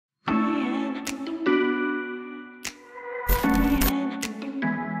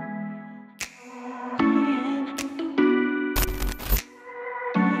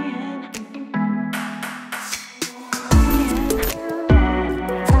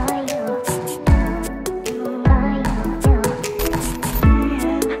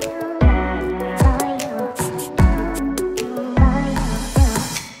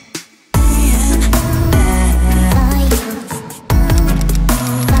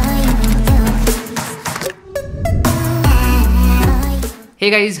Hey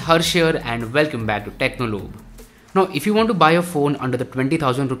guys, Harsh here and welcome back to Technolobe. Now, if you want to buy a phone under the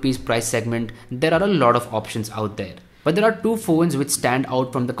 20,000 rupees price segment, there are a lot of options out there. But there are two phones which stand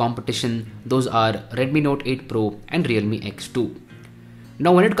out from the competition. Those are Redmi Note 8 Pro and Realme X2.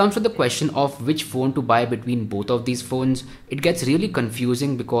 Now, when it comes to the question of which phone to buy between both of these phones, it gets really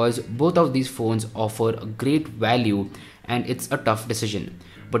confusing because both of these phones offer a great value and it's a tough decision.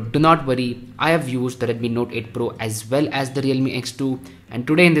 But do not worry, I have used the Redmi Note 8 Pro as well as the Realme X2, and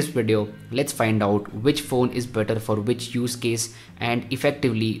today in this video, let's find out which phone is better for which use case and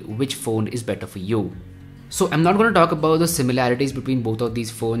effectively which phone is better for you. So I'm not going to talk about the similarities between both of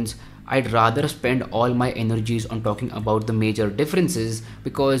these phones. I'd rather spend all my energies on talking about the major differences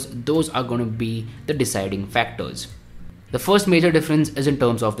because those are going to be the deciding factors. The first major difference is in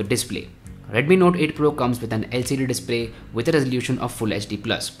terms of the display. Redmi Note 8 Pro comes with an LCD display with a resolution of Full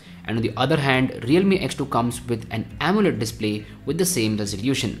HD+, and on the other hand, Realme X2 comes with an AMOLED display with the same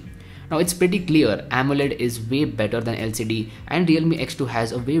resolution. Now it's pretty clear AMOLED is way better than LCD and Realme X2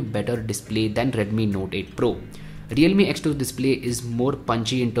 has a way better display than Redmi Note 8 Pro. Realme X2 display is more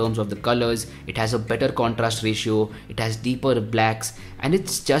punchy in terms of the colors, it has a better contrast ratio, it has deeper blacks, and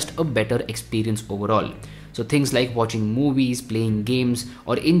it's just a better experience overall. So things like watching movies, playing games,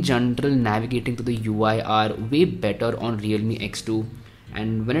 or in general navigating to the UI are way better on Realme X2.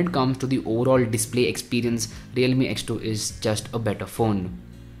 And when it comes to the overall display experience, Realme X2 is just a better phone.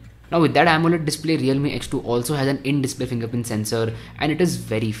 Now with that AMOLED display, Realme X2 also has an in-display fingerprint sensor and it is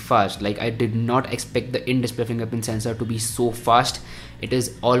very fast. Like, I did not expect the in-display fingerprint sensor to be so fast. It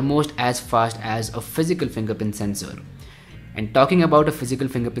is almost as fast as a physical fingerprint sensor. And talking about a physical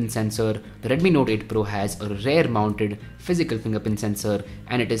fingerprint sensor, the Redmi Note 8 Pro has a rear mounted physical fingerprint sensor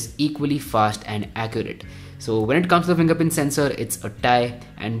and it is equally fast and accurate. So when it comes to the fingerprint sensor, it's a tie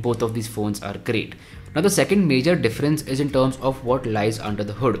and both of these phones are great. Now the second major difference is in terms of what lies under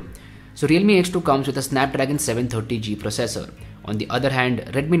the hood. So Realme X2 comes with a Snapdragon 730G processor. On the other hand,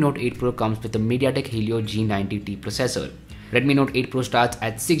 Redmi Note 8 Pro comes with a MediaTek Helio G90T processor. Redmi Note 8 Pro starts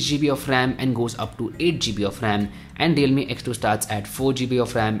at 6GB of RAM and goes up to 8GB of RAM, and Realme X2 starts at 4GB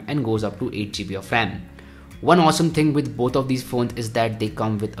of RAM and goes up to 8GB of RAM. One awesome thing with both of these phones is that they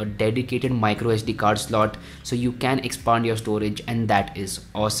come with a dedicated microSD card slot, so you can expand your storage, and that is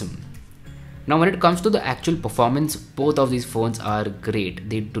awesome. Now when it comes to the actual performance, both of these phones are great.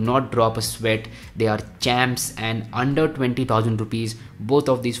 They do not drop a sweat, they are champs, and under 20,000 rupees, both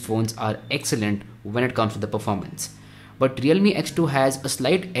of these phones are excellent when it comes to the performance. But Realme X2 has a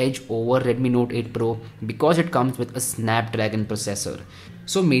slight edge over Redmi Note 8 Pro because it comes with a Snapdragon processor.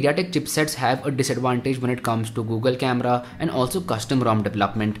 So MediaTek chipsets have a disadvantage when it comes to Google camera and also custom ROM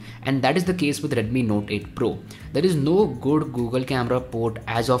development, and that is the case with Redmi Note 8 Pro. There is no good Google camera port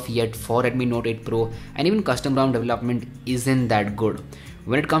as of yet for Redmi Note 8 Pro, and even custom ROM development isn't that good.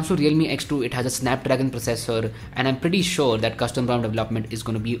 When it comes to Realme X2, it has a Snapdragon processor, and I'm pretty sure that custom ROM development is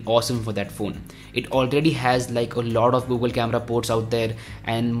going to be awesome for that phone. It already has like a lot of Google camera ports out there,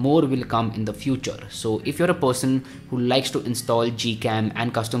 and more will come in the future. So if you're a person who likes to install Gcam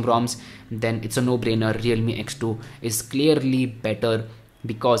and custom ROMs, then it's a no-brainer. Realme X2 is clearly better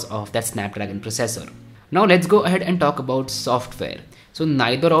because of that Snapdragon processor. Now let's go ahead and talk about software. So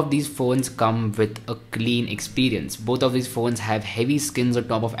neither of these phones come with a clean experience. Both of these phones have heavy skins on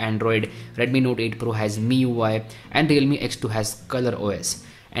top of Android. Redmi Note 8 Pro has MIUI and Realme X2 has ColorOS.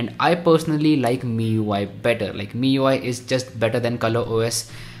 And I personally like MIUI better. Like, MIUI is just better than ColorOS.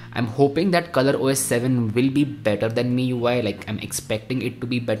 I'm hoping that ColorOS 7 will be better than MIUI, like I'm expecting it to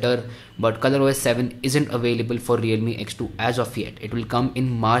be better, but ColorOS 7 isn't available for Realme X2 as of yet. It will come in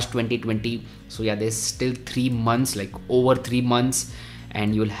March 2020, so yeah, there's still 3 months, like over 3 months,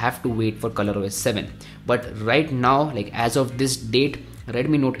 and you'll have to wait for ColorOS 7. But right now, like as of this date,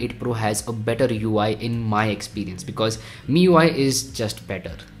 Redmi Note 8 Pro has a better UI in my experience because MIUI is just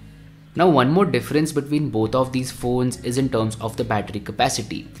better. Now one more difference between both of these phones is in terms of the battery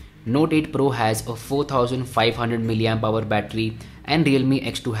capacity. Note 8 Pro has a 4500 mAh battery and Realme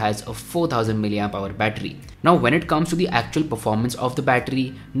X2 has a 4000 mAh battery. Now when it comes to the actual performance of the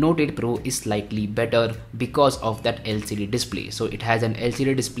battery, Note 8 Pro is slightly better because of that LCD display. So it has an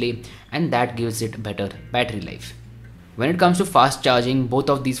LCD display and that gives it better battery life. When it comes to fast charging, both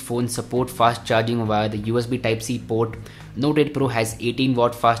of these phones support fast charging via the USB Type-C port. Note 8 Pro has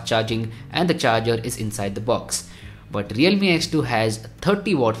 18W fast charging and the charger is inside the box. But Realme X2 has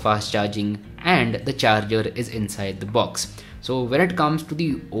 30W fast charging and the charger is inside the box. So when it comes to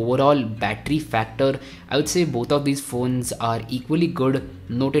the overall battery factor, I would say both of these phones are equally good.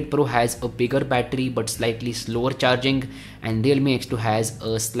 Note 8 Pro has a bigger battery but slightly slower charging, and Realme X2 has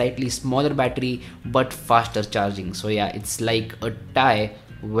a slightly smaller battery but faster charging. So yeah, it's like a tie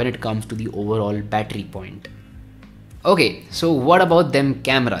when it comes to the overall battery point. Okay, so what about them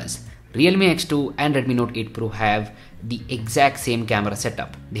cameras? Realme X2 and Redmi Note 8 Pro have the exact same camera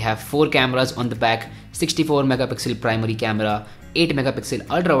setup. They have 4 cameras on the back, 64 megapixel primary camera, 8 megapixel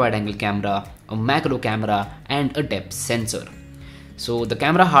ultra wide angle camera, a macro camera and a depth sensor. So the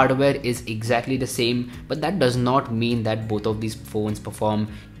camera hardware is exactly the same, but that does not mean that both of these phones perform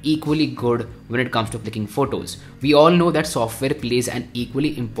equally good when it comes to clicking photos. We all know that software plays an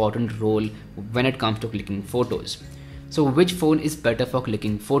equally important role when it comes to clicking photos. So which phone is better for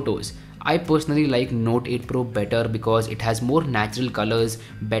clicking photos? I personally like Note 8 Pro better because it has more natural colors,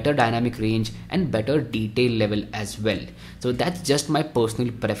 better dynamic range and better detail level as well. So that's just my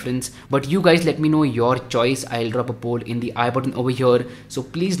personal preference, but you guys let me know your choice. I'll drop a poll in the I button over here. So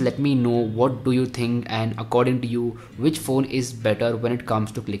please let me know what do you think, and according to you, which phone is better when it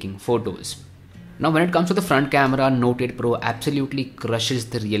comes to clicking photos. Now when it comes to the front camera, Note 8 Pro absolutely crushes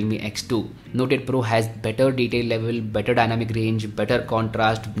the Realme X2. Note 8 Pro has better detail level, better dynamic range, better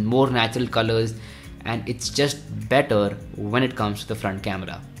contrast, more natural colors, and it's just better when it comes to the front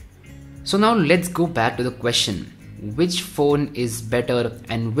camera. So now let's go back to the question, which phone is better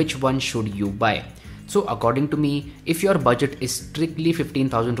and which one should you buy? So according to me, if your budget is strictly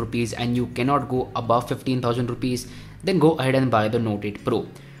 15,000 rupees and you cannot go above 15,000 rupees, then go ahead and buy the Note 8 Pro.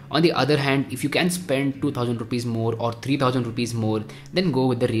 On the other hand, if you can spend 2,000 rupees more or 3,000 rupees more, then go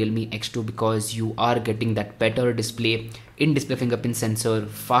with the Realme X2 because you are getting that better display, in-display fingerprint sensor,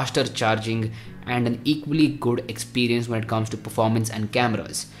 faster charging and an equally good experience when it comes to performance and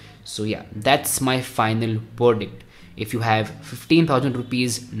cameras. So yeah, that's my final verdict. If you have 15,000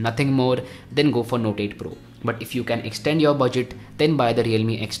 rupees, nothing more, then go for Note 8 Pro. But if you can extend your budget, then buy the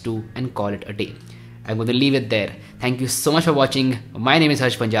Realme X2 and call it a day. I'm going to leave it there. Thank you so much for watching. My name is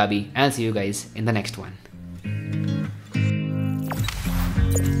Harsh Punjabi and I'll see you guys in the next one.